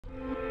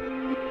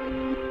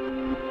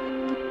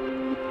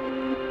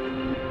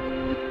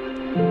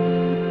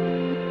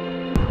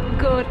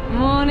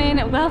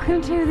morning,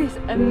 welcome to this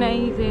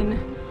amazing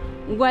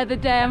weather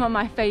day. I'm on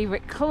my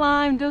favourite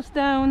climb,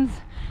 Dovestones,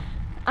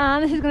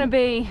 and this is going to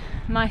be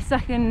my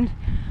second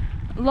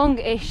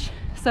long-ish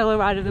solo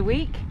ride of the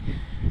week.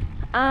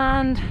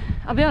 And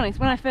I'll be honest,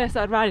 when I first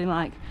started riding,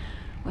 like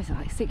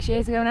 6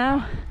 years ago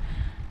now,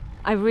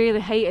 I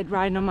really hated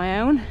riding on my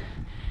own,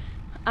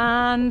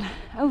 and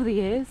over the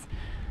years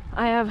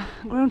I have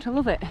grown to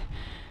love it.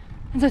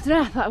 And so today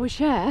I thought I would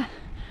share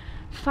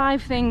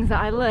 5 things that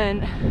I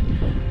learned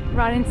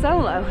riding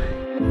solo.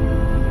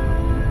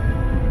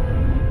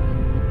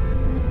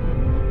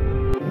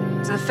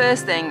 So the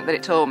first thing that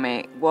it taught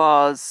me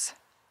was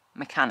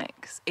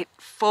mechanics. It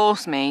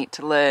forced me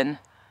to learn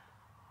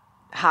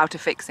how to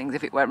fix things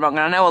if it went wrong.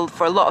 And I know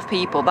for a lot of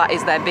people that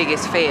is their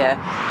biggest fear,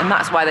 and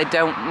that's why they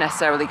don't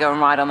necessarily go and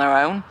ride on their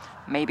own.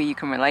 Maybe you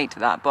can relate to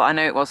that, but I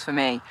know it was for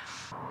me.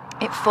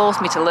 It forced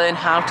me to learn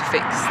how to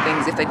fix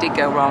things if they did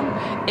go wrong,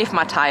 if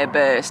my tyre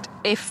burst,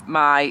 if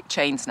my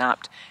chain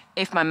snapped,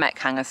 if my mech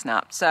hanger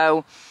snapped.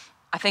 So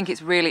I think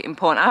it's really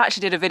important. I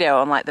actually did a video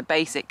on like the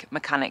basic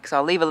mechanics.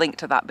 I'll leave a link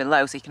to that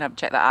below so you can have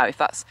check that out if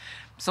that's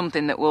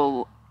something that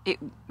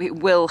it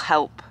will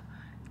help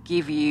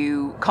give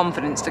you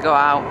confidence to go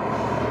out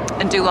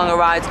and do longer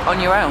rides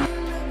on your own.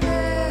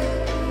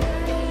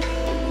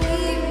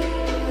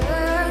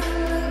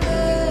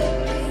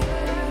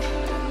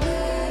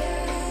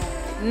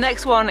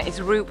 Next one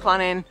is route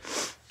planning.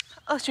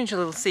 I'll change a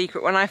little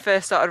secret. When I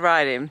first started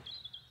riding,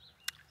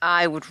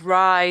 I would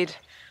ride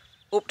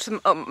up to,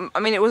 I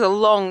mean, it was a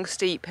long,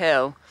 steep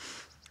hill,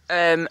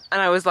 and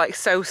I was like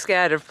so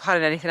scared of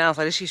planning anything else.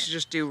 I just used to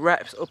just do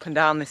reps up and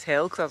down this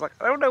hill because I was like,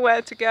 I don't know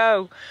where to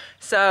go.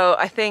 So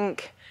I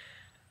think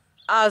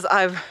as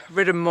I've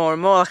ridden more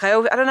and more, like I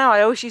don't know,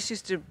 I always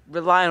used to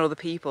rely on other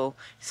people.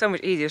 It's so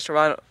much easier to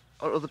rely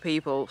on other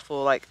people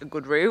for like a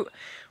good route,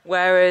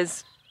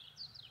 whereas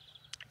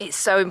it's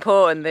so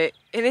important that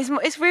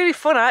it's really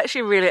fun. I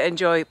actually really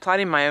enjoy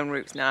planning my own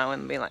routes now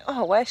and being like,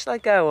 oh, where should I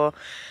go? Or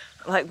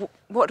like,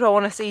 what do I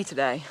want to see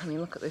today? I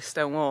mean, look at this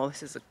stone wall.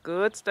 This is a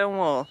good stone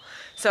wall.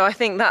 So I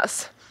think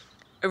that's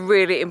a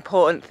really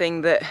important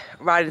thing that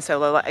riding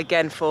solo, like,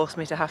 again, forced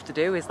me to have to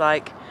do, is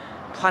like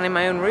planning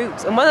my own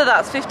routes. And whether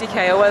that's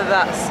 50k or whether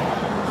that's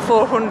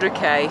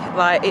 400k,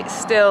 like it's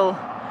still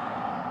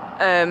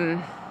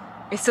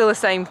the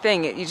same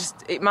thing.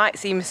 It might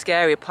seem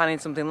scary planning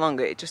something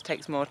longer. It just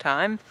takes more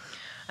time.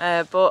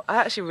 But I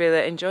actually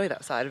really enjoy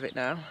that side of it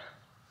now.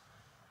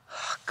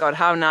 Oh, God,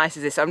 how nice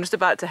is this? I'm just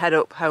about to head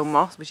up Home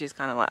Moss, which is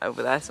kind of like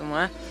over there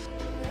somewhere.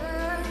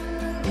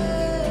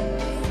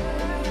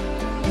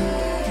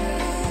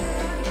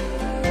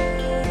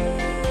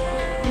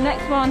 The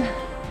next one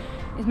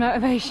is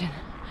motivation.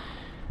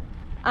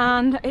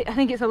 And I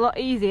think it's a lot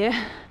easier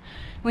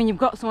when you've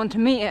got someone to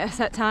meet at a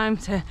set time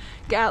to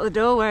get out the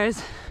door,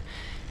 whereas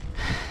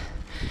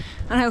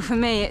I know for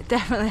me it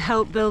definitely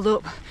helped build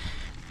up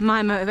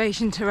my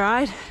motivation to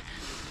ride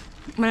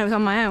when I was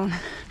on my own.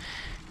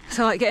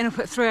 So like getting up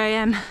at 3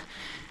 AM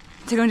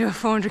to go and do a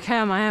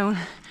 400k on my own.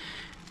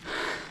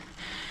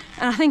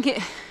 And I think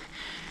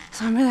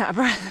so I'm really out of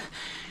breath.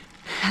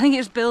 I think it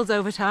just builds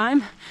over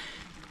time.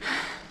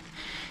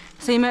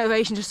 So your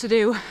motivation just to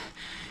do,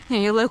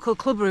 your local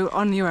club route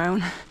on your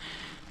own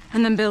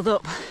and then build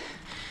up.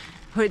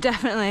 But it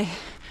definitely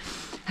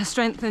has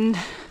strengthened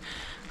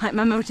like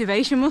my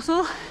motivation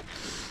muscle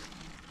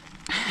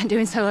and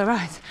doing solo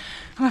rides.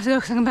 I'm gonna have to go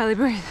because I can barely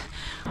breathe.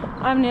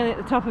 I'm nearly at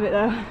the top of it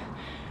though.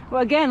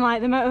 But again,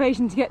 like the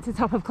motivation to get to the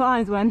top of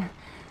climbs when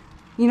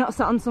you're not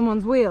sat on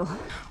someone's wheel,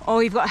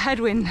 or you've got a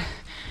headwind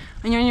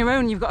and you're on your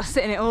own, you've got to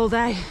sit in it all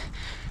day.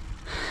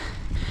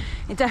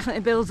 It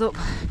definitely builds up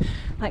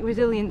like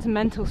resilience and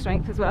mental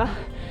strength as well.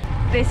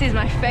 This is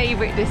my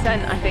favourite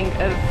descent, I think,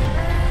 of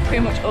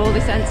pretty much all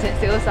descents. It's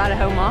the other side of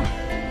Home Moss.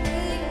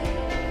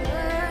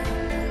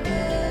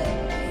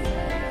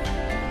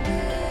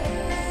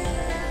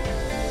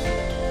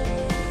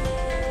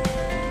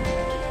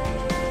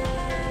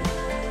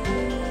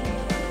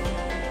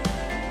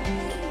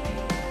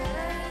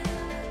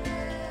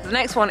 The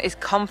next one is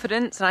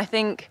confidence, and I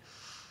think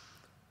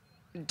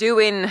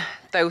doing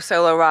those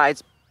solo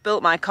rides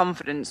built my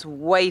confidence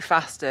way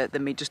faster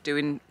than me just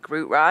doing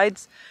group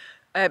rides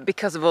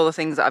because of all the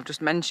things that I've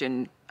just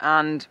mentioned.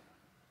 And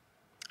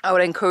I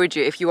would encourage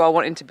you, if you are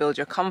wanting to build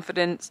your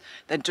confidence,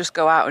 then just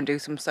go out and do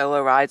some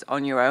solo rides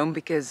on your own,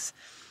 because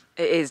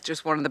it is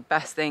just one of the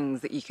best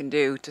things that you can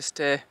do just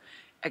to,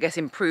 I guess,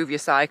 improve your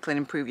cycling,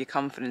 improve your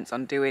confidence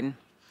on doing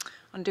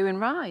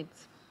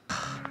rides.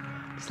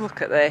 Just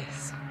look at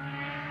this.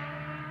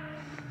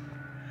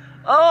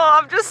 Oh,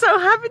 I'm just so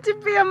happy to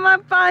be on my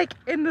bike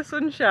in the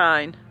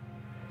sunshine.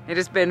 It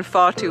has been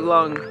far too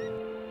long.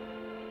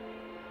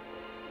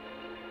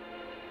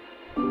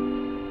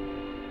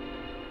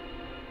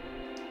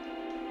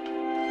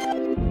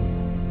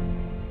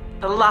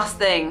 The last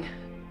thing,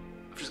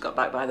 I've just got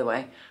back by the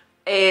way,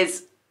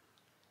 is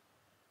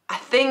I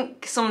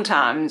think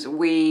sometimes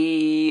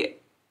we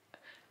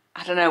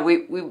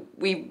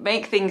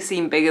make things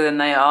seem bigger than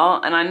they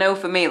are. And I know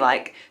for me,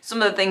 like,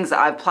 some of the things that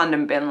I've planned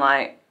and been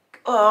like,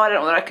 oh, I don't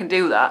know whether I can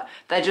do that.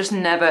 They're just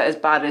never as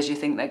bad as you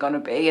think they're going to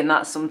be, and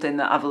that's something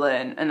that I've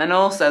learned. And then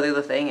also the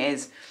other thing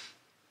is,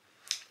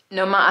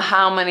 no matter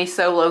how many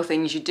solo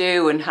things you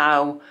do and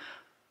how,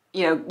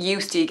 you know,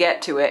 used to you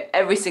get to it,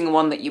 every single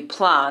one that you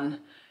plan,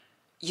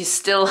 you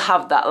still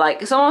have that,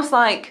 like, it's almost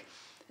like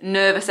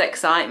nervous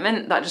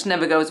excitement that just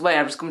never goes away.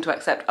 I've just come to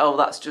accept, oh,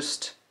 that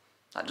just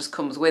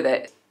comes with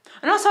it.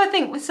 And also I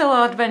think with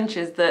solo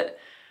adventures that,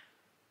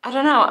 I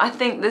don't know, I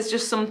think there's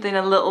just something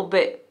a little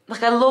bit,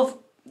 like I love,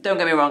 don't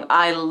get me wrong,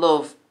 I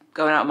love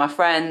going out with my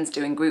friends,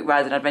 doing group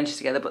rides and adventures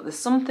together, but there's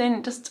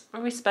something just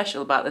very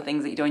special about the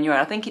things that you do on your own.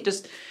 I think it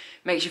just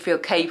makes you feel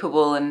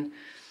capable, and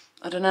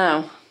I don't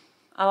know,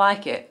 I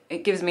like it.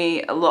 It gives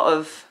me a lot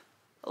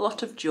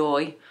of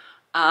joy,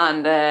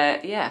 and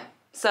yeah.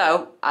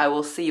 So I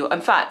will see you.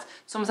 In fact,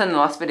 someone said in the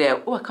last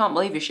video, oh, I can't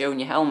believe you're showing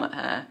your helmet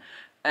hair.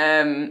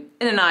 In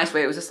a nice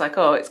way. It was just like,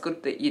 oh, it's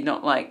good that you're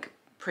not like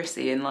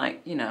prissy and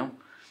like, you know,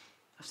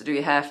 have to do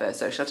your hair first.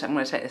 So I'm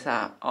going to take this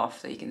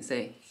off so you can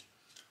see.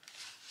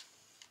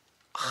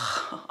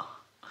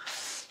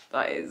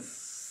 That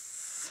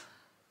is,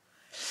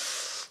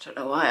 don't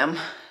know why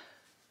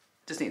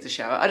just need a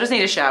shower. I just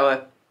need a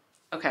shower.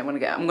 Okay, I'm gonna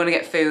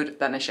get food,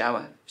 then a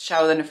shower.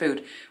 Shower, then a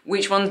food.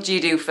 Which ones do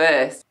you do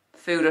first?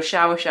 Food or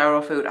shower, shower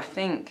or food? I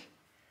think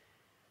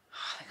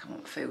I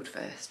want food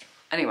first.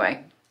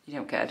 Anyway, you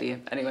don't care, do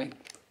you? Anyway,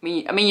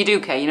 I mean you do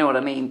care, you know what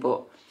I mean,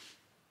 but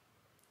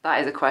that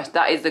is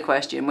the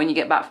question. When you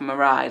get back from a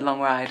ride, long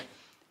ride,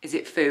 is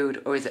it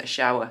food or is it a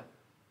shower?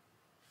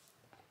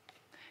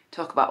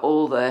 Talk about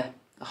all the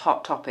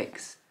hot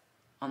topics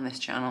on this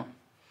channel.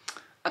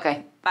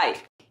 Okay, bye.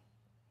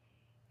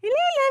 Hello,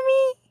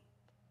 Lemmy.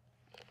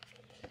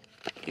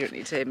 You don't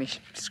need to hear me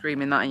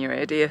screaming that in your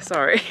ear, do you?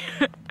 Sorry.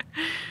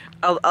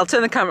 I'll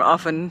turn the camera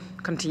off and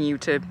continue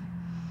to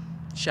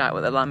shout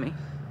with the lammy.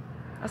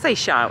 I say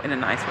shout in a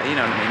nice way, you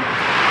know what I mean.